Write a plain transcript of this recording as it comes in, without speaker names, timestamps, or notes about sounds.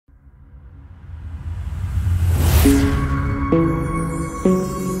Hi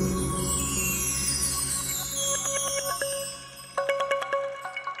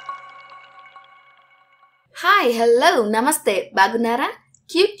hello నమస్తే బాగున్నారా?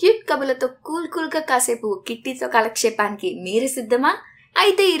 Cute కబులతో కూల్గా కాసేపు కిట్టీతో కాలక్షేపానికి మీరు సిద్ధమా?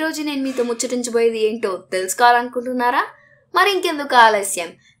 అయితే ఈరోజు నేను మీతో ముచ్చటించబోయేది ఏంటో తెలుసుకోవాలనుకుంటున్నారా? మరి ఇంకెందుకు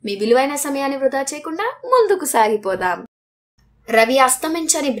ఆలస్యం, మీ విలువైన సమయాన్ని వృధా చేయకుండా ముందుకు సాగిపోదాం. రవి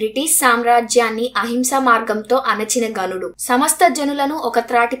అస్తమించని బ్రిటిష్ సామ్రాజ్యాన్ని అహింసా మార్గంతో అణచిన గనుడు, సమస్త జనులను ఒక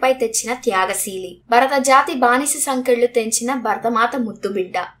త్రాటిపై తెచ్చిన త్యాగశీలి, భరత జాతి బానిస సంకెళ్లు తెంచిన భరతమాత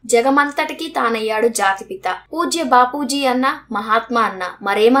ముద్దుబిడ్డ, జగమంతటికి తానయ్యాడు జాతిపిత. పూజ్య బాపూజీ అన్న, మహాత్మా అన్న,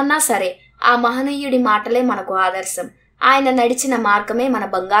 మరేమన్నా సరే ఆ మహనీయుడి మాటలే మనకు ఆదర్శం. ఆయన నడిచిన మార్గమే మన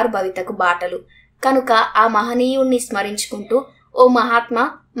బంగారు భవితకు బాటలు. కనుక ఆ మహనీయుణ్ణి స్మరించుకుంటూ, ఓ మహాత్మా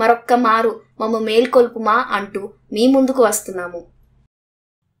మరొక్క మారు మమ్మ మేల్కొల్పుమా అంటూ మీ ముందుకు వస్తున్నాము.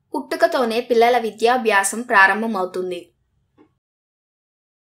 పుట్టుకతోనే పిల్లల విద్యాభ్యాసం ప్రారంభమవుతుంది.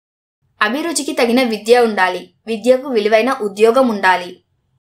 అభిరుచికి తగిన విద్య ఉండాలి, విద్యకు విలువైన ఉద్యోగం ఉండాలి.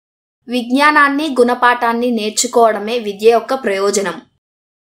 విజ్ఞానాన్ని గుణపాఠాన్ని నేర్చుకోవడమే విద్య యొక్క ప్రయోజనం.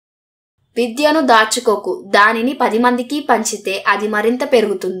 విద్యను దాచుకోకు, దానిని 10 మందికి పంచితే అది మరింత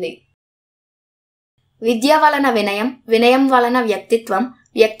పెరుగుతుంది. విద్య వలన వినయం, వినయం వలన వ్యక్తిత్వం,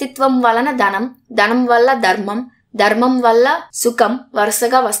 వ్యక్తిత్వం వలన ధనం, ధనం వల్ల ధర్మం, ధర్మం వల్ల సుఖం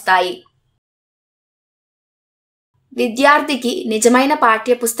వరుసగా వస్తాయి. విద్యార్థికి నిజమైన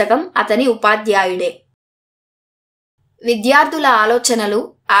పాఠ్యపుస్తకం అతని ఉపాధ్యాయుడే. విద్యార్థుల ఆలోచనలు,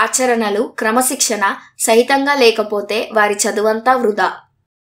 ఆచరణలు క్రమశిక్షణ సహితంగా లేకపోతే వారి చదువంతా వృధా.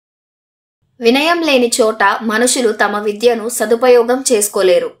 వినయం లేని చోట మనుషులు తమ విద్యను సదుపయోగం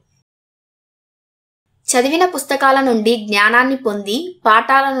చేసుకోలేరు. చదివిన పుస్తకాల నుండి జ్ఞానాన్ని పొంది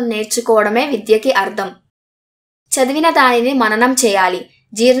పాఠాలను నేర్చుకోవడమే విద్యకి అర్థం. చదివిన దానిని మననం చేయాలి,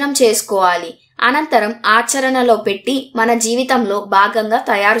 జీర్ణం చేసుకోవాలి, అనంతరం ఆచరణలో పెట్టి మన జీవితంలో భాగంగా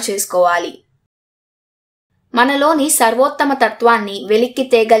తయారు చేసుకోవాలి. మనలోని సర్వోత్తమ తత్వాన్ని వెలిక్కి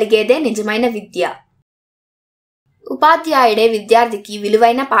తేగలిగేదే నిజమైన విద్య. ఉపాధ్యాయుడే విద్యార్థికి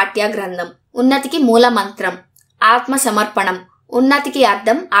విలువైన పాఠ్య గ్రంథం. ఉన్నతికి మూల మంత్రం ఆత్మ సమర్పణం, ఉన్నతికి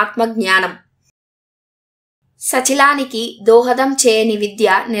అర్థం ఆత్మజ్ఞానం. సచిలానికి దోహదం చేయని విద్య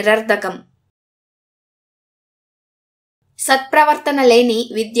నిరర్ధకం. సత్ప్రవర్తన లేని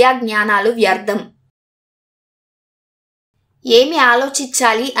విద్యా జ్ఞానాలు వ్యర్థం. ఏమి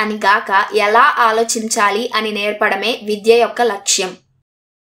ఆలోచించాలి అని గాక ఎలా ఆలోచించాలి అని నేర్పడమే విద్య యొక్క లక్ష్యం.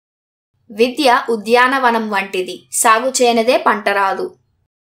 విద్య ఉద్యానవనం వంటిది, సాగు చేయనిదే పంట రాదు.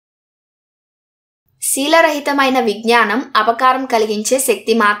 శీలరహితమైన విజ్ఞానం అపకారం కలిగించే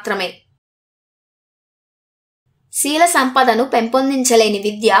శక్తి మాత్రమే. శీల సంపదను పెంపొందించలేని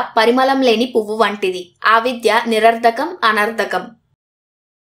విద్య పరిమళం లేని పువ్వు వంటిది. ఆ విద్య నిరర్ధకం, అనర్ధకం.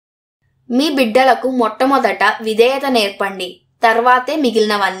 మీ బిడ్డలకు మొట్టమొదట విధేయత నేర్పండి, తర్వాతే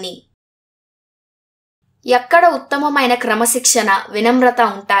మిగిలినవన్నీ. ఎక్కడ ఉత్తమమైన క్రమశిక్షణ, వినమ్రత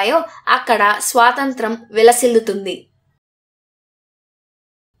ఉంటాయో అక్కడ స్వాతంత్రం విలసిల్లుతుంది.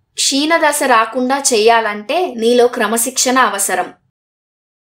 క్షీణదశ రాకుండా చెయ్యాలంటే నీలో క్రమశిక్షణ అవసరం.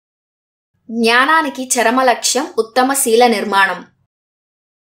 జ్ఞానానికి చరమ లక్ష్యం ఉత్తమ శీల నిర్మాణం.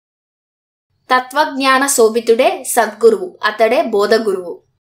 తత్వజ్ఞాన శోభితుడే సద్గురువు, అతడే బోధగురువు.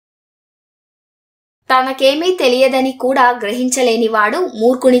 తనకేమీ తెలియదని కూడా గ్రహించలేనివాడు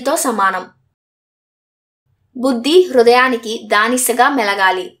మూర్ఖునితో సమానం. బుద్ధి హృదయానికి దానిసగా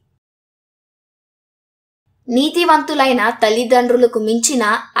మెలగాలి. నీతివంతులైన తల్లిదండ్రులకు మించిన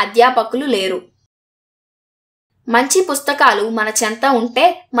అధ్యాపకులు లేరు. మంచి పుస్తకాలు మన చెంత ఉంటే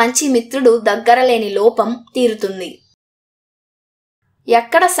మంచి మిత్రుడు దగ్గరలేని లోపం తీరుతుంది.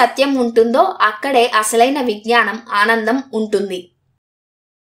 ఎక్కడ సత్యం ఉంటుందో అక్కడే అసలైన విజ్ఞానం, ఆనందం ఉంటుంది.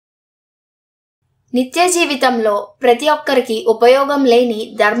 నిత్య జీవితంలో ప్రతి ఒక్కరికి ఉపయోగం లేని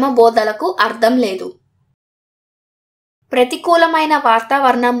ధర్మబోధలకు అర్థం లేదు. ప్రతికూలమైన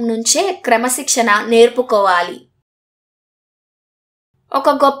వాతావరణం నుంచే క్రమశిక్షణ నేర్పుకోవాలి. ఒక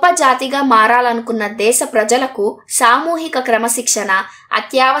గొప్ప జాతిగా మారాలనుకున్న దేశ ప్రజలకు సామూహిక క్రమశిక్షణ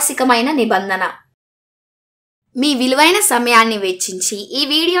అత్యావశ్యకమైన నిబంధన. మీ విలువైన సమయాన్ని వెచ్చించి ఈ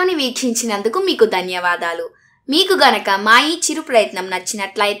వీడియోని వీక్షించినందుకు మీకు ధన్యవాదాలు. మీకు గనక మా ఈ చిరు ప్రయత్నం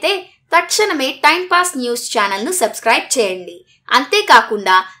నచ్చినట్లయితే తక్షణమే టైం పాస్ న్యూస్ ఛానల్ను సబ్స్క్రైబ్ చేయండి.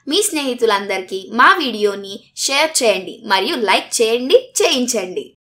 అంతేకాకుండా మీ స్నేహితులందరికీ మా వీడియోని షేర్ చేయండి మరియు లైక్ చేయించండి.